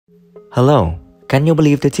Hello, can you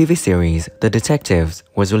believe the TV series The Detectives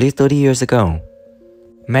was released 30 years ago?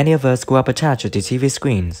 Many of us grew up attached to the TV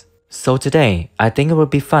screens, so today I think it would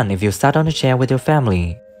be fun if you sat on a chair with your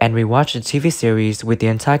family and rewatch the TV series with the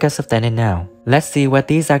entire cast of then and now. Let's see what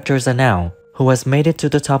these actors are now, who has made it to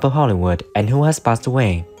the top of Hollywood and who has passed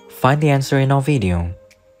away. Find the answer in our video.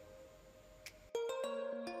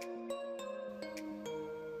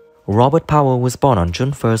 Robert Powell was born on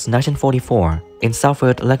June 1st, 1944 in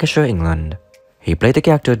Salford, Lancashire, England. He played the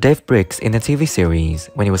character Dave Briggs in the TV series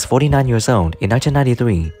when he was 49 years old in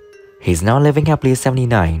 1993. He's now living happily at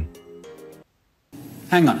 79.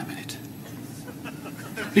 Hang on a minute.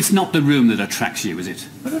 It's not the room that attracts you, is it?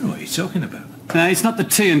 I don't know what you're talking about. It's not the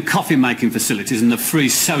tea and coffee making facilities and the free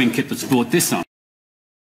sewing kit that's brought this on.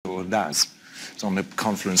 Or Daz. It's on the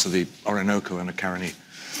confluence of the Orinoco and the Caroni.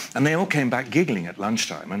 And they all came back giggling at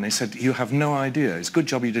lunchtime and they said, "You have no idea. It's a good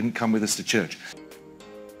job you didn't come with us to church."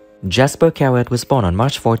 Jasper Carrott was born on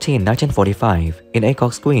March 14, 1945 in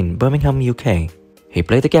Acocks Green, Birmingham, UK. He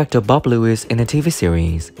played the character Bob Lewis in the TV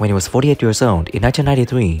series when he was 48 years old in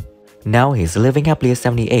 1993. Now he's living happily at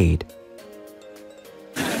 78.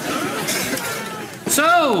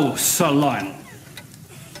 So, Sir Lionel,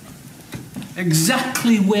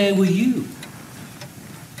 exactly where were you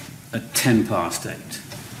at 8:10?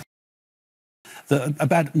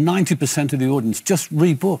 About 90% of the audience just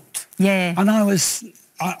rebooked. Yeah. And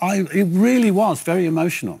it really was very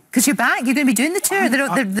emotional. Because you're back, you're going to be doing the tour.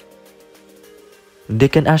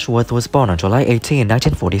 Dickon Ashworth was born on July 18,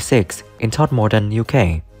 1946 in Todmorden,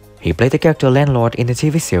 UK. He played the character Landlord in the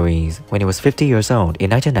TV series when he was 50 years old in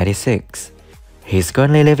 1996. He's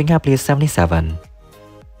currently living happily at 77.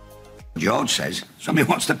 George says, so I mean,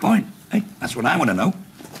 what's the point? Hey, that's what I want to know.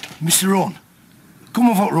 Mr. Owen, come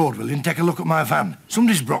off that road, will you, and take a look at my van?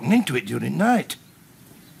 Somebody's broken into it during night.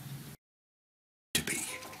 To be.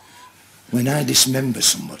 When I dismember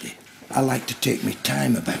somebody, I like to take my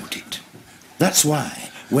time about it. That's why,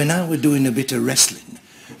 when I were doing a bit of wrestling,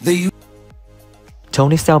 they...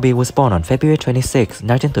 Tony Selby was born on February 26,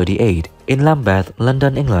 1938 in Lambeth,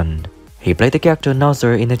 London, England. He played the character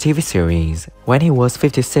Nozzer in the TV series when he was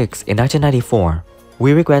 56 in 1994.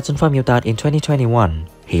 We regret to inform you that in 2021,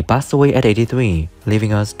 he passed away at 83,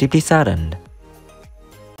 leaving us deeply saddened.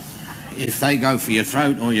 If they go for your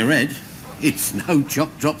throat or your head, it's no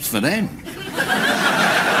chop drops for them.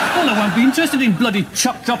 Well, I won't be interested in bloody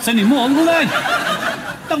chop chops anymore, will they?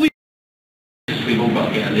 We've all got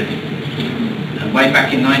to get a living. And way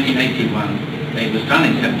back in 1981, it was done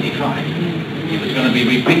in 75. It was going to be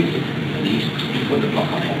repeated, and he's put the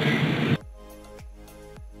block on it.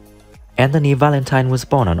 Anthony Valentine was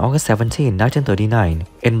born on August 17, 1939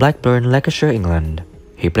 in Blackburn, Lancashire, England.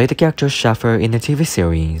 He played the character Schaffer in the TV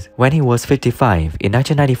series when he was 55 in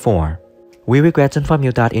 1994. We regret to inform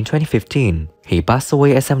you that in 2015, he passed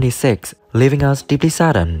away at 76, leaving us deeply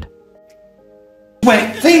saddened.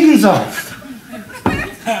 Wet things off!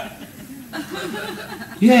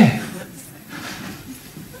 Yeah.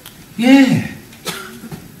 Yeah.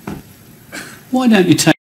 Why don't you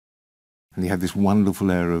take... And he had this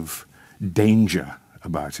wonderful air of danger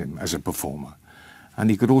about him as a performer.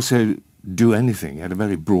 And he could also do anything. He had a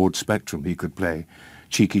very broad spectrum. He could play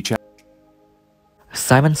cheeky chap.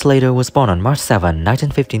 Simon Slater was born on March 7,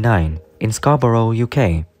 1959 in Scarborough,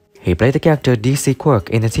 UK. He played the character DC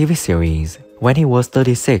Quirk in the TV series when he was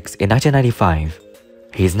 36 in 1995.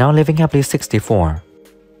 He is now living happily at 64.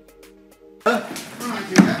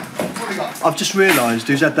 I've just realised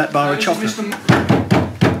who's had that bar of chocolate.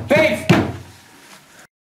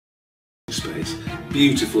 Space.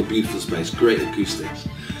 Beautiful, beautiful space. Great acoustics.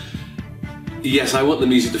 Yes, I want the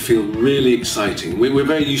music to feel really exciting. We're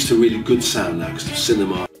very used to really good sound now because of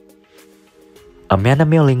cinema. Amanda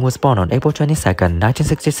Milling was born on April 22,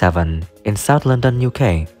 1967 in South London,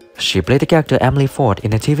 UK. She played the character Emily Ford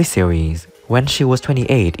in the TV series when she was 28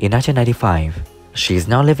 in 1995. She is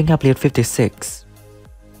now living happily at 56.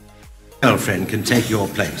 Girlfriend can take your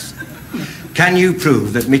place. Can you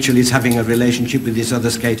prove that Mitchell is having a relationship with this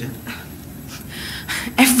other skater?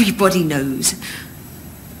 Everybody knows.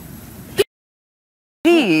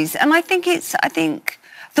 Please, and I think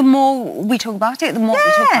the more we talk about it, the more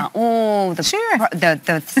we talk about all the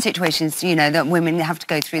situations, you know, that women have to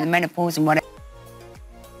go through, the menopause and whatever.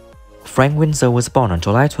 Frank Windsor was born on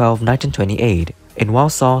July 12, 1928 in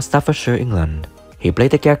Walsall, Staffordshire, England. He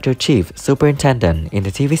played the character Chief Superintendent in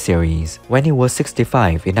the TV series when he was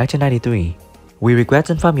 65 in 1993. We regret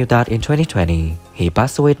to inform you that in 2020, he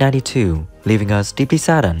passed away at 92, leaving us deeply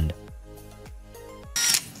saddened.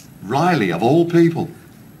 Riley, of all people.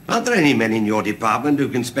 Aren't there any men in your department who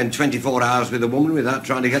can spend 24 hours with a woman without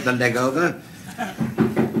trying to get the leg over?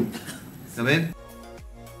 Come in.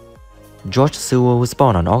 George Sewell was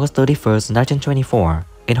born on August 31st, 1924,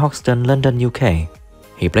 in Hoxton, London, UK.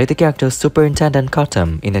 He played the character Superintendent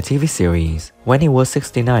Cottam in a TV series when he was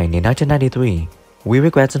 69 in 1993. We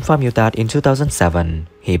regret to inform you that in 2007,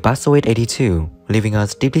 he passed away at 82, leaving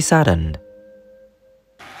us deeply saddened.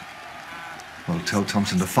 Well, tell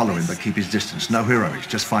Thompson to follow him, but keep his distance. No heroics,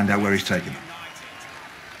 just find out where he's taken him.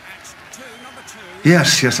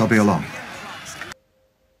 Yes, I'll be along.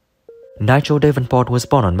 Nigel Davenport was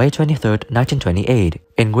born on May 23, 1928,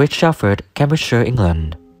 in Great Shelford, Cambridgeshire,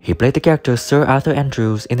 England. He played the character Sir Arthur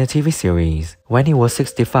Andrews in a TV series when he was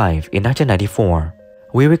 65 in 1994.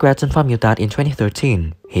 We regret to inform you that in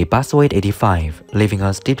 2013, he passed away at 85, leaving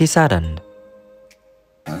us deeply saddened.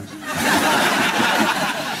 I don't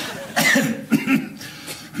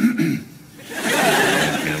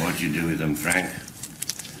care what you do with them, Frank.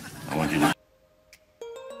 I want you to...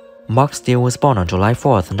 Mark Steele was born on July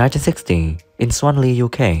 4, 1960, in Swanley,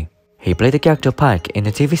 UK. He played the character Pike in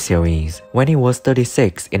a TV series when he was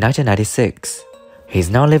 36 in 1996. He's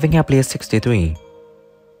now living happily at 63.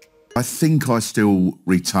 I think I still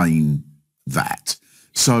retain that.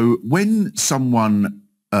 So when someone,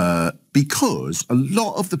 because a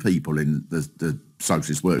lot of the people in the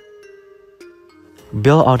socialist work.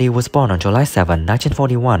 Bill Oddie was born on July 7,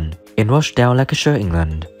 1941, in Rochdale, Lancashire,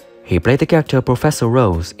 England. He played the character Professor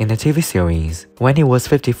Rose in a TV series when he was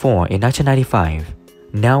 54 in 1995.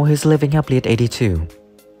 Now he's living happily at 82.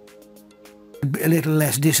 A little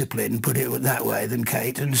less disciplined, put it that way, than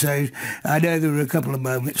Kate, and so I know there were a couple of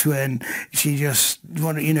moments when she just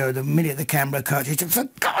wanted, you know, the minute the camera cut, she said, "For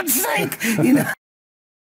God's sake," you know.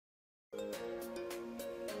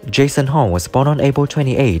 Jason Hall was born on April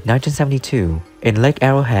 28, 1972, in Lake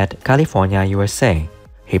Arrowhead, California, USA.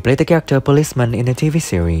 He played the character policeman in a TV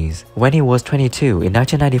series when he was 22 in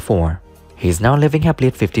 1994. He's now living happily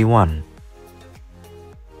at 51.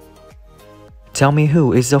 Tell me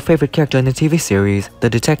who is your favorite character in the TV series The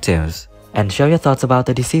Detectives, and share your thoughts about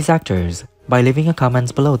the deceased actors by leaving your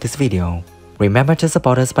comments below this video. Remember to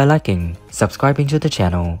support us by liking, subscribing to the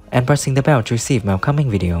channel, and pressing the bell to receive my upcoming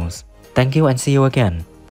videos. Thank you and see you again.